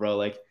this one, bro.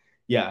 Like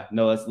yeah,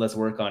 no, let's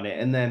work on it.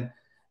 And then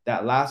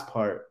that last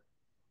part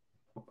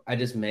I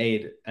just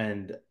made,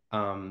 and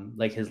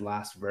like his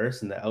last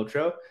verse in the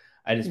outro,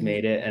 I just Mhm.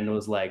 made it and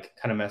was like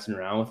kind of messing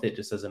around with it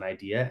just as an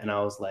idea. And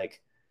I was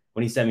like,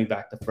 when he sent me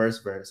back the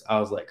first verse, I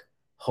was like,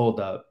 hold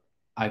up,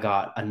 I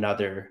got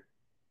another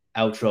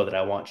outro that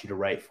I want you to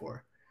write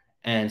for.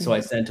 And so I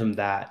Mhm. sent him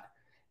that,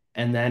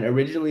 and then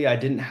originally I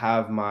didn't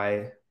have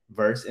my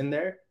verse in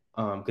there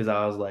because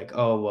I was like,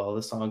 oh well,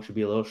 the song should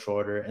be a little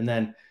shorter. And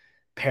then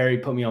Perry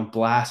put me on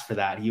blast for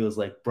that. He was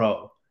like,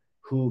 bro,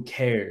 who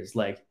cares?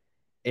 Like,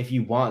 if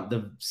you want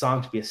the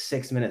song to be a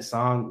 6 minute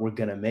song, we're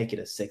gonna make it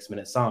a 6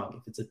 minute song.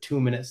 If it's a 2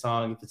 minute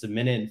song, if it's a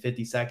minute and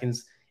 50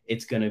 seconds,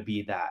 it's gonna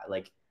be that.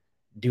 Like,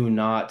 do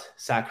not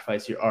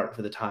sacrifice your art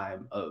for the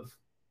time of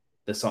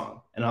the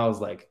song. And I was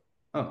like,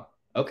 oh,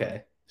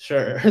 okay,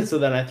 sure. So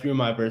then I threw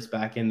my verse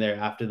back in there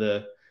after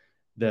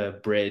the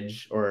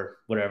bridge or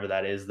whatever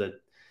that is, the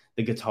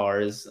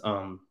guitars.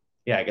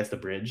 Yeah, I guess the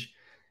bridge.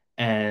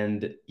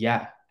 And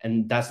yeah,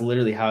 and that's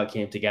literally how it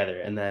came together.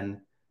 And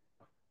then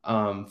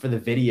for the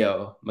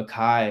video,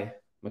 Mackay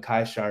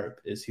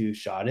Sharp is who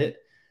shot it,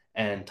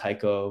 and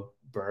Tycho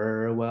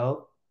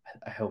Burwell.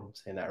 I hope I'm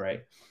saying that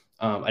right.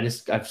 I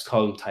just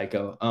call him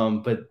Tycho.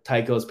 But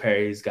Tycho's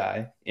Perry's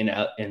guy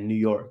in New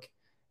York,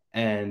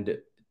 and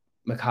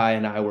Mackay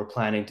and I were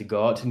planning to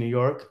go out to New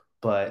York,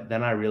 but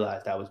then I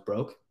realized I was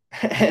broke,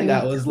 and Oh no.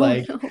 I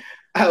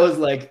was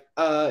like,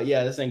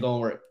 yeah, this ain't gonna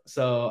work.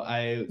 So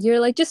I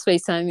You're like, just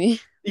FaceTime me.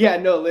 yeah,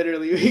 no,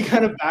 literally, we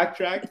kind of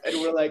backtracked, and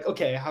we're like,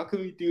 okay, how can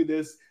we do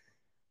this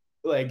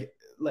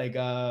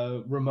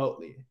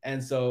remotely?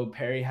 And so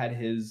Perry had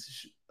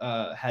his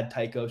had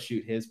Tycho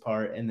shoot his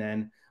part, and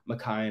then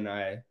Mackay and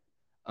I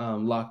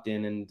locked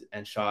in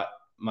and shot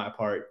my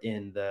part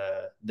in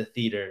the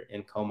theater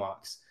in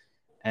Comox.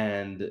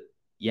 And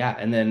yeah,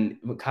 and then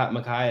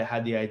Mackay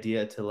had the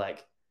idea to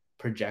like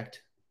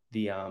project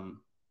the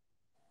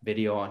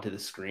video onto the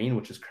screen,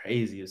 which is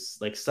crazy. It's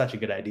like such a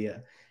good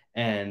idea.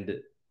 And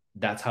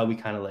that's how we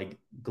kind of like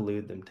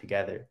glued them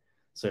together,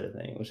 sort of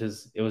thing, which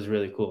is it was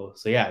really cool.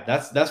 So yeah,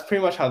 that's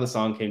pretty much how the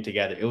song came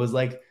together. It was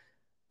like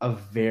a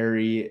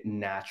very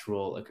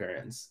natural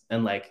occurrence,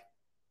 and like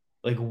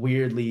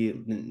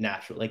weirdly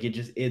natural. Like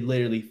it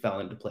literally fell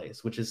into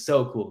place, which is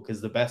so cool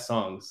because the best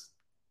songs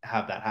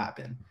have that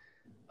happen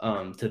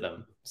to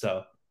them.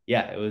 So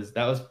yeah, it was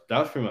that was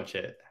pretty much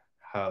it.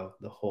 how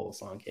the whole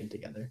song came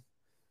together.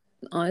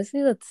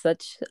 Honestly, that's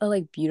such a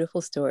like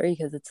beautiful story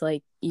because it's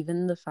like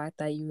even the fact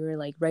that you were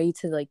like ready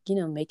to like,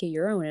 make it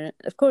your own. And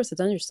of course, it's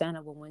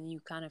understandable when you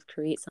kind of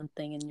create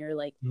something and you're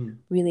like Mm.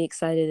 really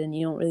excited and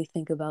you don't really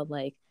think about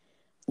like,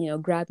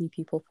 grabbing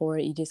people for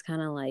it. You just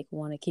kind of like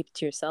want to keep it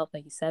to yourself,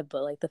 like you said.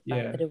 But like the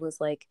fact Yeah. that it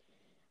was like,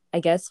 I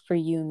guess for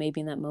you,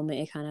 maybe in that moment,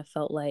 it kind of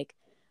felt like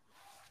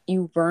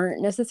you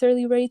weren't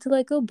necessarily ready to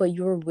let go, but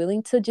you were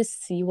willing to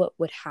just see what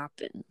would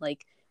happen.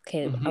 Like,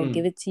 okay, I'll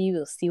give Hmm. it to you,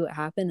 we'll see what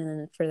happened. And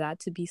then for that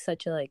to be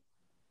such a like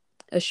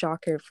a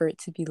shocker, for it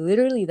to be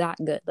literally that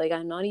good. Like,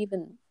 I'm not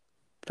even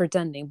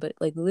pretending, but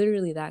like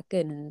literally that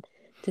good. And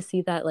to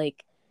see that,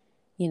 like,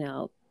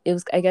 it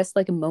was, I guess,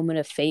 like a moment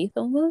of faith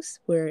almost,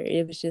 where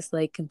it was just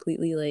like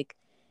completely like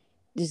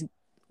just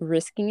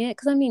risking it.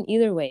 Cause I mean,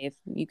 either way, if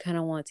you kind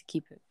of want to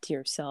keep it to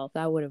yourself,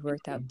 that would have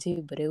worked out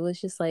too. But it was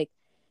just like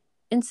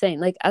insane.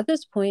 Like at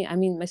this point, I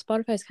mean, my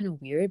Spotify is kind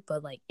of weird,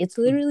 but like it's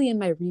literally in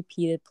my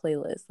repeated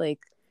playlist. Like,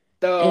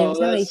 and every Oh,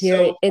 time I that's hear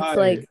it, so it's fire.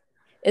 like,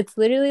 it's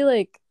literally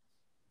like,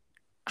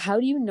 how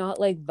do you not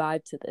like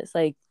vibe to this?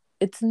 Like,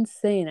 it's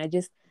insane.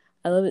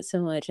 I love it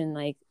so much. And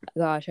like,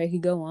 gosh, I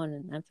could go on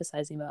and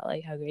emphasizing about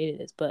like how great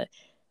it is, but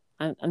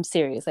I'm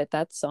serious. Like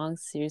that song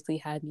seriously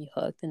had me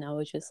hooked, and I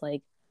was just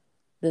like,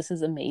 this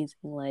is amazing.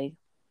 Like,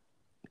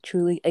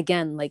 truly,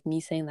 again, like me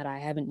saying that I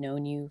haven't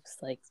known you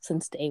like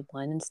since day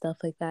one and stuff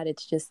like that.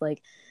 It's just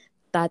like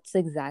that's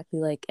exactly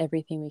like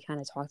everything we kind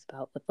of talked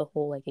about with the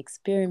whole like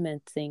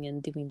experimenting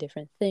and doing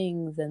different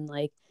things and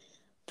like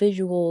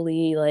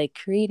visually like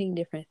creating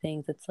different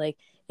things. It's like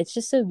it's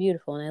just so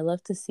beautiful, and I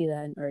love to see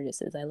that in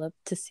artists. I love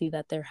to see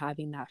that they're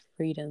having that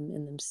freedom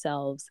in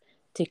themselves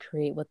to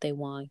create what they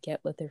want, get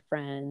with their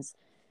friends,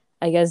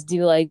 I guess,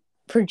 do like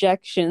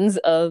projections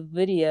of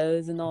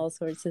videos and all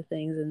sorts of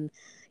things. And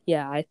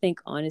yeah, I think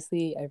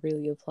honestly I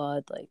really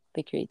applaud like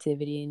the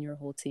creativity in your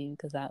whole team,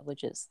 because that was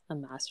just a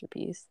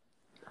masterpiece.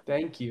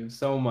 Thank you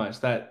so much.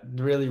 That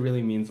really,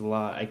 really means a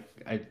lot.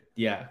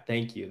 Yeah,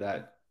 thank you.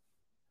 That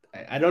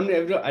I don't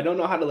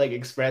know how to like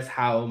express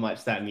how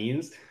much that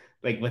means.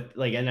 Like with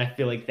like, and I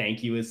feel like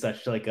thank you is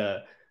such like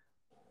a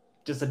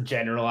just a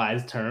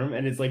generalized term,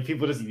 and it's like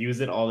people just use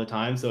it all the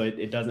time, so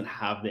it doesn't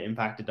have the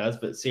impact it does.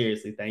 But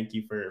seriously, thank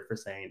you for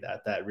saying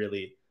that. That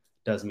really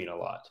does mean a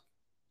lot.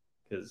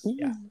 Because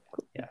yeah, Yeah.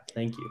 yeah,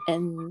 thank you.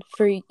 And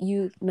for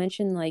you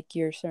mentioned like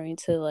you're starting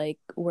to like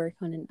work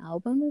on an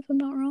album, if I'm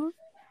not wrong.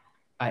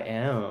 I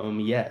am,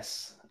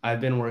 yes. I've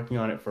been working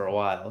on it for a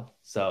while,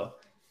 so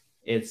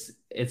it's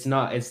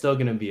still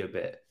gonna be a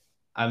bit.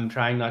 I'm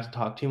trying not to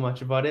talk too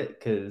much about it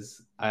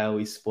because I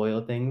always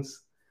spoil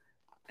things,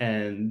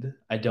 and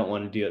I don't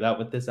want to do that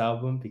with this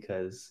album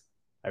because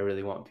I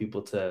really want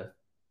people to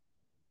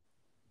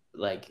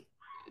like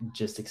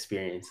just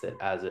experience it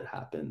as it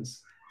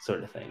happens,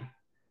 sort of thing. Oh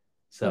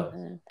So,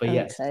 man, but I'm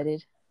yes,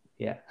 excited.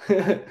 yeah,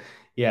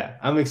 yeah,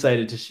 I'm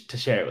excited to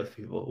share it with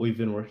people. We've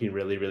been working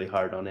really, really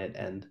hard on it,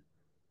 and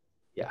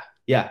yeah,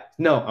 yeah.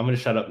 No, I'm gonna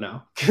shut up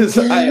now because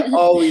I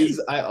always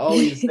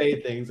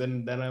say things,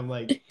 and then I'm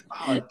like,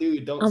 oh,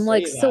 dude, don't I'm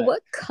like, say so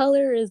what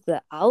color is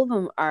the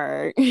album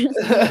art?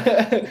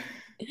 that.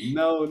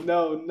 No,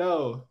 no,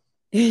 no.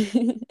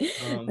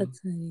 Um, That's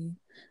funny.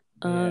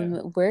 but yeah.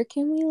 Where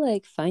can we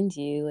like find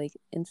you? Like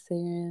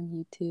Instagram,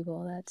 YouTube,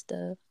 all that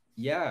stuff.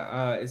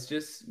 Yeah, it's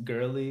just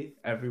girly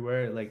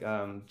everywhere, like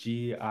Girly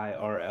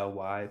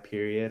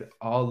period,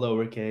 all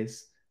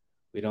lowercase.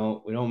 We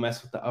don't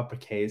mess with the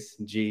uppercase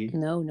G.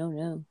 No, no,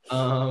 no.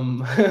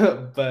 Um,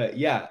 but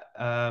yeah,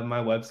 my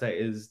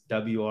website is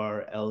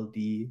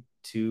WRLD2,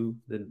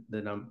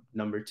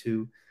 number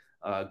two,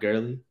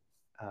 girly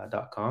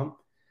 .com.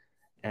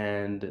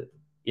 And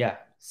yeah,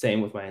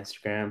 same with my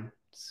Instagram.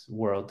 It's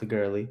world to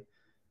girly.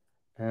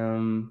 Yeah,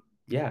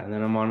 and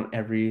then I'm on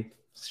every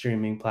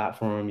streaming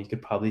platform you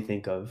could probably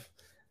think of.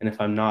 And if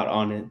I'm not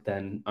on it,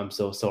 then I'm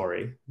so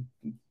sorry.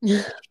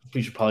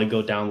 We should probably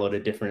go download a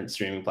different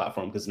streaming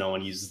platform because no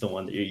one uses the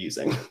one that you're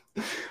using.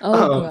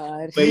 Oh um,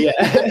 God. but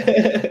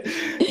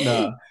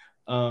yeah,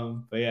 no.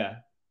 But yeah,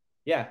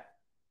 yeah,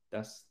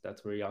 that's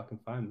where y'all can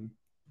find me.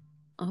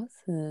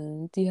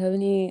 Awesome. Do you have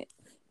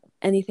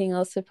anything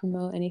else to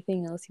promote?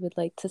 Anything else you would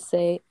like to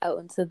say out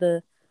into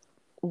the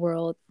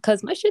world?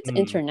 Because my shit's Mm.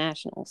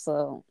 international,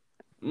 so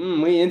We you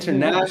know.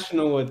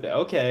 international with it.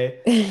 Okay.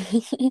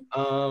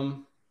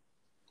 Um,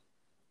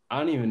 I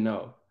don't even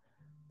know.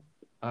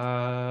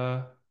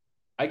 Uh,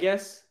 I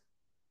guess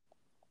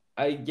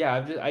I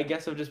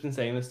guess I've just been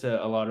saying this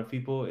to a lot of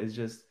people, is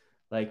just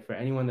like for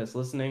anyone that's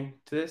listening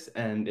to this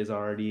and is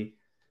already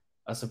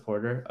a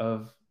supporter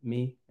of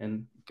me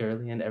and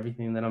Girly and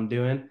everything that I'm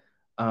doing.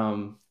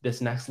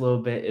 This next little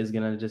bit is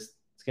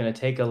it's gonna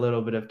take a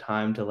little bit of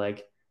time to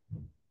like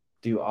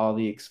do all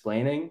the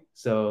explaining.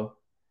 So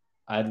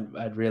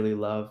I'd really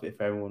love if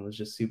everyone was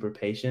just super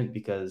patient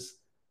because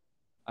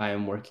I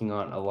am working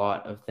on a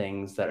lot of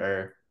things that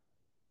are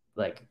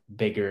like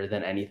bigger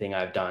than anything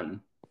I've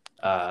done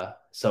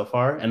so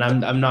far. And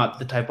I'm not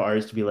the type of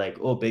artist to be like,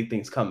 oh, big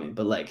things coming,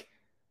 but like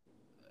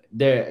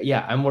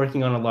I'm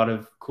working on a lot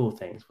of cool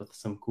things with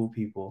some cool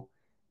people.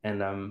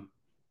 and I'm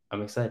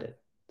excited.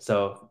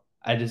 So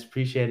I just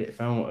appreciate it.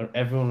 If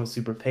everyone was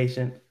super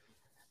patient,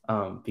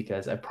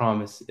 because I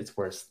promise it's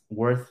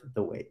worth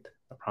the wait.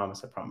 I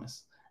promise. I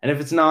promise. And if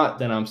it's not,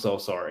 then I'm so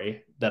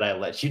sorry that I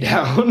let you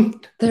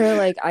down. They're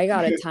like, I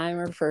got a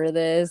timer for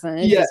this, and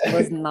it Yeah, just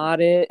was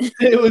not it.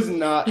 it was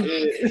not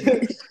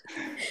it.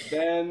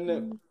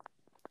 Then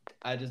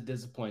I just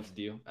disappointed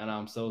you, and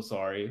I'm so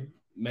sorry.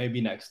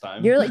 Maybe next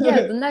time. You're like,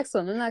 yeah, the next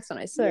one, I swear,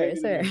 I Maybe the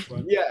swear. next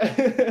one.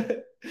 Yeah.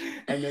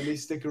 And then they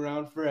stick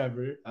around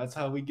forever. That's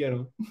how we get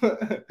them.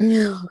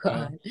 Oh uh,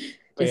 God,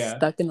 but just yeah.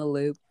 stuck in the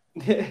loop.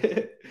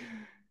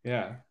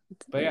 Yeah.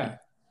 It's But yeah, funny.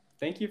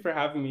 thank you for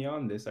having me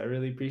on this. I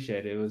really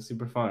appreciate it. It was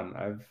super fun.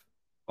 I've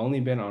only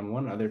been on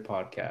one other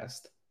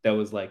podcast that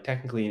was like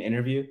technically an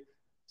interview.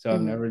 So I've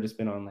Mhm. never just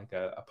been on like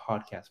a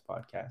podcast.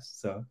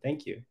 So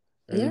thank you.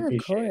 I really Yeah, of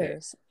appreciate it.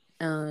 course.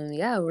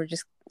 Yeah, we're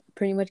just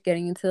pretty much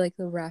getting into like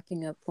the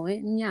wrapping up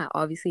point. And yeah,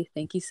 obviously,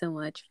 thank you so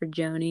much for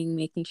joining,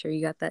 making sure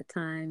you got that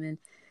time, and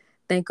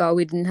thank God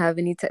we didn't have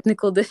any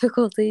technical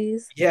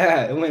difficulties.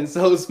 Yeah, it went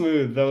so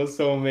smooth. That was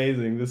so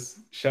amazing. This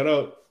shout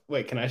out.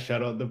 Wait, can I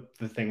shout out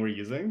the thing we're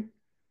using?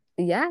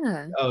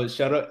 Yeah, Oh,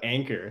 shout out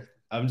Anchor.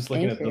 I'm just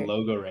looking at the Anchor.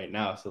 logo right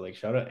now. So like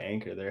shout out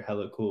Anchor. They're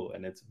hella cool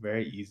and it's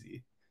very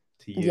easy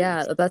to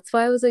Yeah, use. that's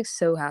why I was like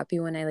so happy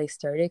when I like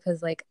started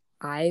because like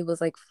I was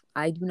like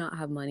I do not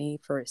have money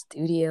for a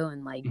studio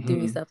and like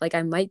doing Hmm. stuff. Like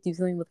I might do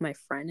something with my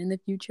friend in the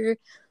future,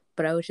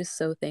 but I was just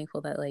so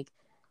thankful that like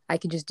I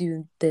could just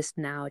do this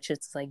now,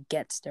 just like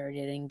get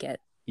started and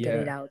get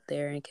it Yeah, out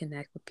there and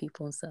connect with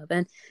people and stuff.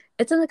 And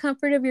it's in the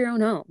comfort of your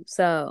own home.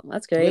 So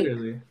that's great.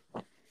 literally.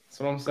 That's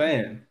what I'm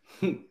saying.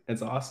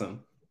 It's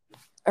awesome.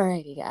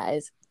 Alrighty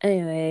guys.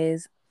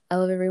 Anyways, I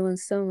love everyone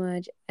so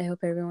much. I hope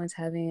everyone's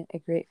having a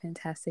great,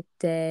 fantastic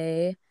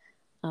day.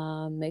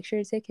 Make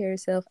sure to take care of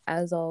yourself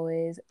as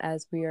always,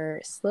 as we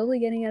are slowly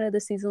getting out of the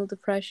seasonal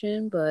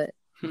depression, but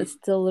it's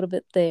still a little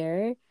bit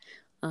there.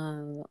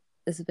 Um,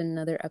 this has been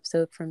another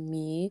episode from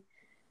me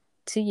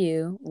to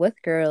you with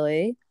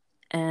Girly.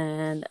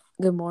 And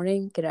good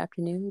morning, good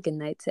afternoon, good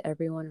night to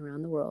everyone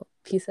around the world.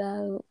 Peace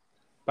out.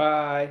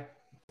 Bye.